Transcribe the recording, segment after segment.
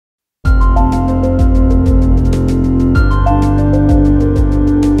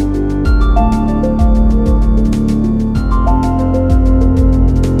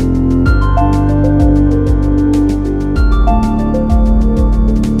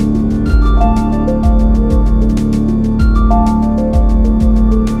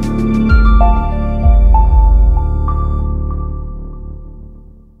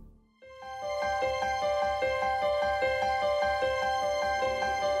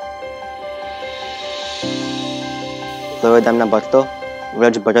Loyadham na Bhatto,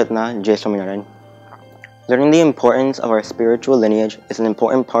 Raj Bharat na Swaminarayan. Learning the importance of our spiritual lineage is an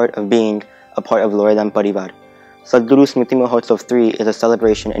important part of being a part of Loyadham Parivar. Sadguru Smriti Mahotsav 3 is a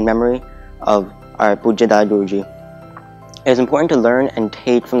celebration in memory of our Pujya Dada Guruji. It is important to learn and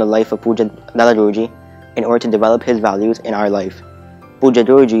take from the life of Pujya Dada Guruji in order to develop his values in our life. Pujya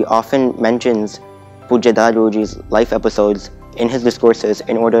Guruji often mentions Pujya Dada Guruji's life episodes in his discourses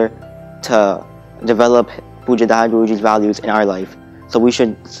in order to develop Pujya Dada Guruji's values in our life. So we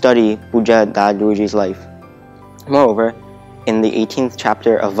should study Pujya Dada Guruji's life. Moreover, in the 18th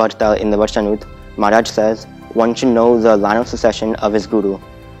chapter of Vajtal in the Vachanut, Maharaj says one should know the line of succession of his Guru.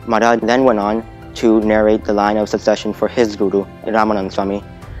 Maharaj then went on to narrate the line of succession for his Guru, Ramanand Swami.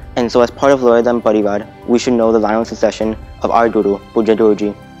 And so as part of Loyadham Parivar, we should know the line of succession of our Guru, Pujya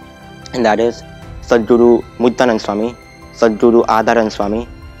Guruji. And that is Sadguru Muddanand Swami, Sadguru Adharan Swami,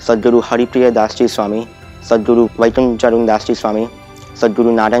 Sadguru Haripriya Dasji Swami, Sadguru Vaikuncharum Dasji Swami,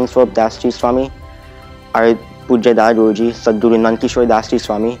 Sadguru Narayan Swarup Dasji Swami, our Pujya Dada Guruji, Sadguru Kishore Dasji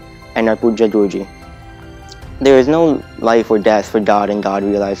Swami, and our Pujya Guruji. There is no life or death for God and God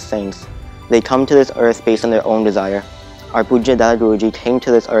realized saints. They come to this earth based on their own desire. Our Pujya Dada Guruji came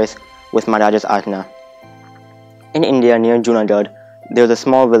to this earth with Maharaj's ajna. In India, near Junagadh, there was a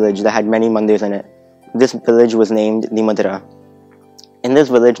small village that had many mandirs in it. This village was named the Madhura. In this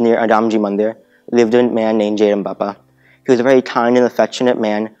village near Adamji Mandir lived a man named Jairam Bappa. He was a very kind and affectionate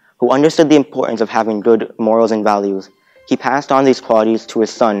man who understood the importance of having good morals and values. He passed on these qualities to his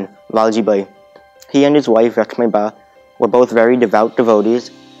son, Valji Bhai. He and his wife, Lakshmi Ba, were both very devout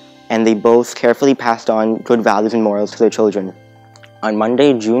devotees, and they both carefully passed on good values and morals to their children. On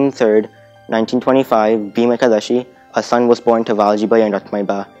Monday, June 3rd, 1925, Bhima Ekadashi, a son was born to Valji Bhai and Lakshmi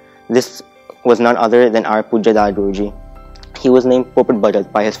Ba. This was none other than our Pujya Dada Guruji. He was named Popat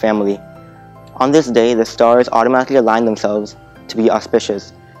Bhagat by his family. On this day, the stars automatically aligned themselves to be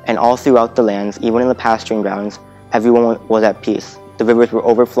auspicious, and all throughout the lands, even in the pasturing grounds, everyone was at peace. The rivers were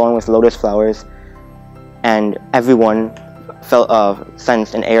overflowing with lotus flowers, and everyone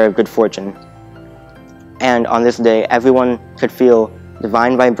sensed an air of good fortune. And on this day, everyone could feel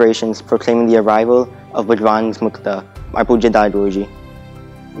divine vibrations proclaiming the arrival of Bhagwan's Mukta, our Pujya Dada Guruji.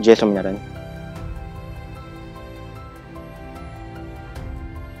 Jai Swaminarayan.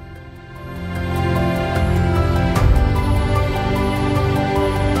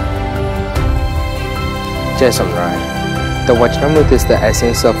 Jai Swaminarayan. The Vachanamrita is the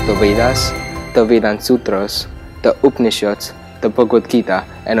essence of the Vedas, the Vedanta Sutras, the Upanishads, the Bhagavad Gita,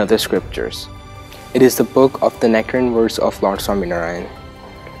 and other scriptures. It is the book of the nectarine words of Lord Swaminarayan.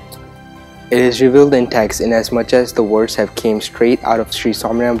 It is revealed in text inasmuch as the words have came straight out of Shree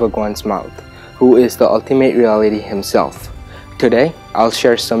Swaminarayan Bhagwan's mouth, who is the ultimate reality himself. Today, I'll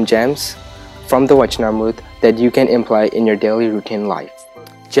share some gems from the Vachanamrita that you can imply in your daily routine life.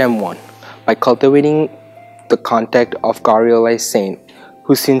 Gem 1. By cultivating the contact of God-realized saint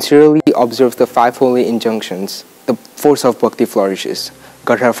who sincerely observes the 5 holy injunctions, the force of bhakti flourishes.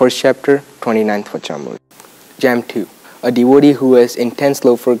 Garha 1st chapter, 29th Vachanamrita. Gem 2. A devotee who has intense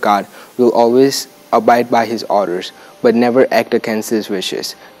love for God will always abide by his orders, but never act against his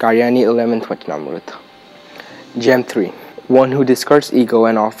wishes. Karyani 11th Vachanamrita. Gem 3. One who discards ego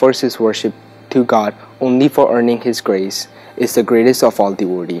and offers his worship to God only for earning his grace is the greatest of all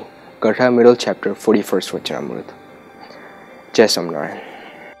devotees. Garha middle chapter, 41st Vachanamrita. Jai Swaminarayan.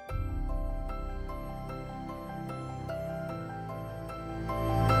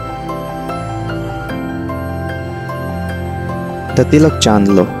 The Tilak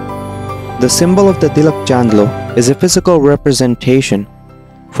Chandlo. The symbol of the Tilak Chandlo is a physical representation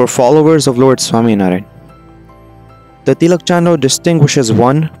for followers of Lord Swaminarayan. The Tilak Chandlo distinguishes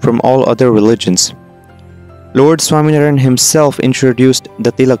one from all other religions. Lord Swaminarayan himself introduced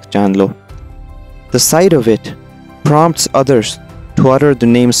the Tilak Chandlo. The sight of it prompts others to utter the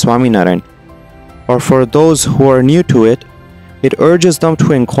name Swaminarayan, or for those who are new to it, it urges them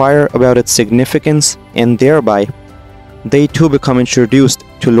to inquire about its significance, and thereby they too become introduced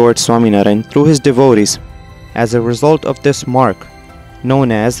to Lord Swaminarayan through his devotees as a result of this mark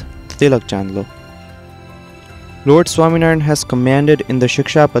known as Tilak Chandlo. Lord Swaminarayan has commanded in the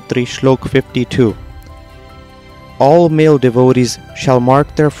Shiksha Patri Shlok 52, all male devotees shall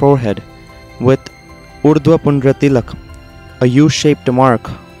mark their forehead with Urdhva Pundra Tilak, a U-shaped mark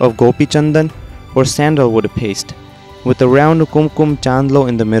of Gopi Chandan or sandalwood paste, with a round Kumkum Chandlo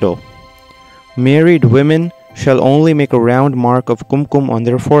in the middle. Married women shall only make a round mark of Kumkum on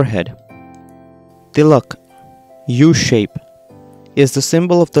their forehead. Tilak, U-shape, is the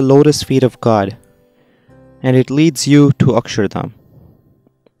symbol of the lotus feet of God, and it leads you to Akshardham.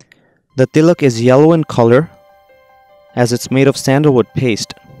 The tilak is yellow in color, as it's made of sandalwood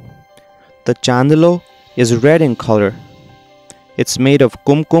paste. The chandalo is red in color. It's made of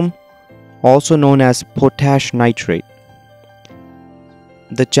kumkum, also known as potash nitrate.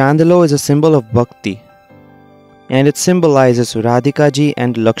 The chandalo is a symbol of bhakti, and it symbolizes Radhika ji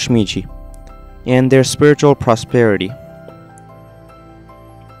and Lakshmi ji and their spiritual prosperity.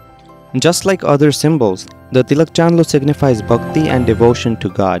 Just like other symbols, the tilak chandalo signifies bhakti and devotion to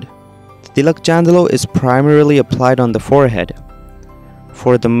God. The tilak chandalo is primarily applied on the forehead.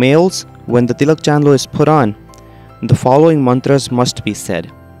 For the males, when the tilak chandalo is put on, the following mantras must be said.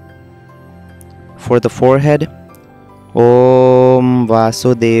 For the forehead, Om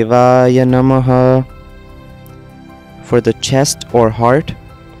Vasudevaya Namaha. For the chest or heart,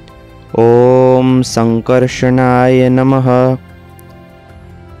 Om Sankarshanaya Namaha.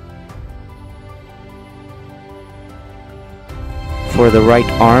 For the right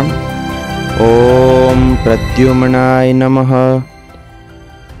arm, Om Pradyumnaya Namaha.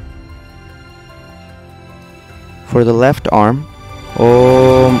 For the left arm,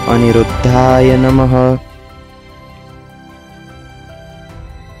 Om Aniruddhaya Namaha.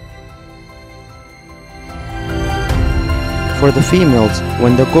 For the females,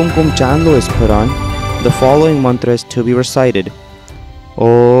 when the kumkum chandalo is put on, the following mantra is to be recited.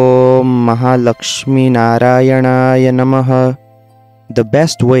 Om Mahalakshmi Narayanaya Namaha. The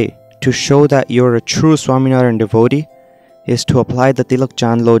best way to show that you're a true Swaminarayan devotee is to apply the tilak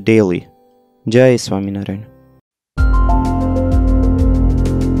chandalo daily. Jai Swaminarayan.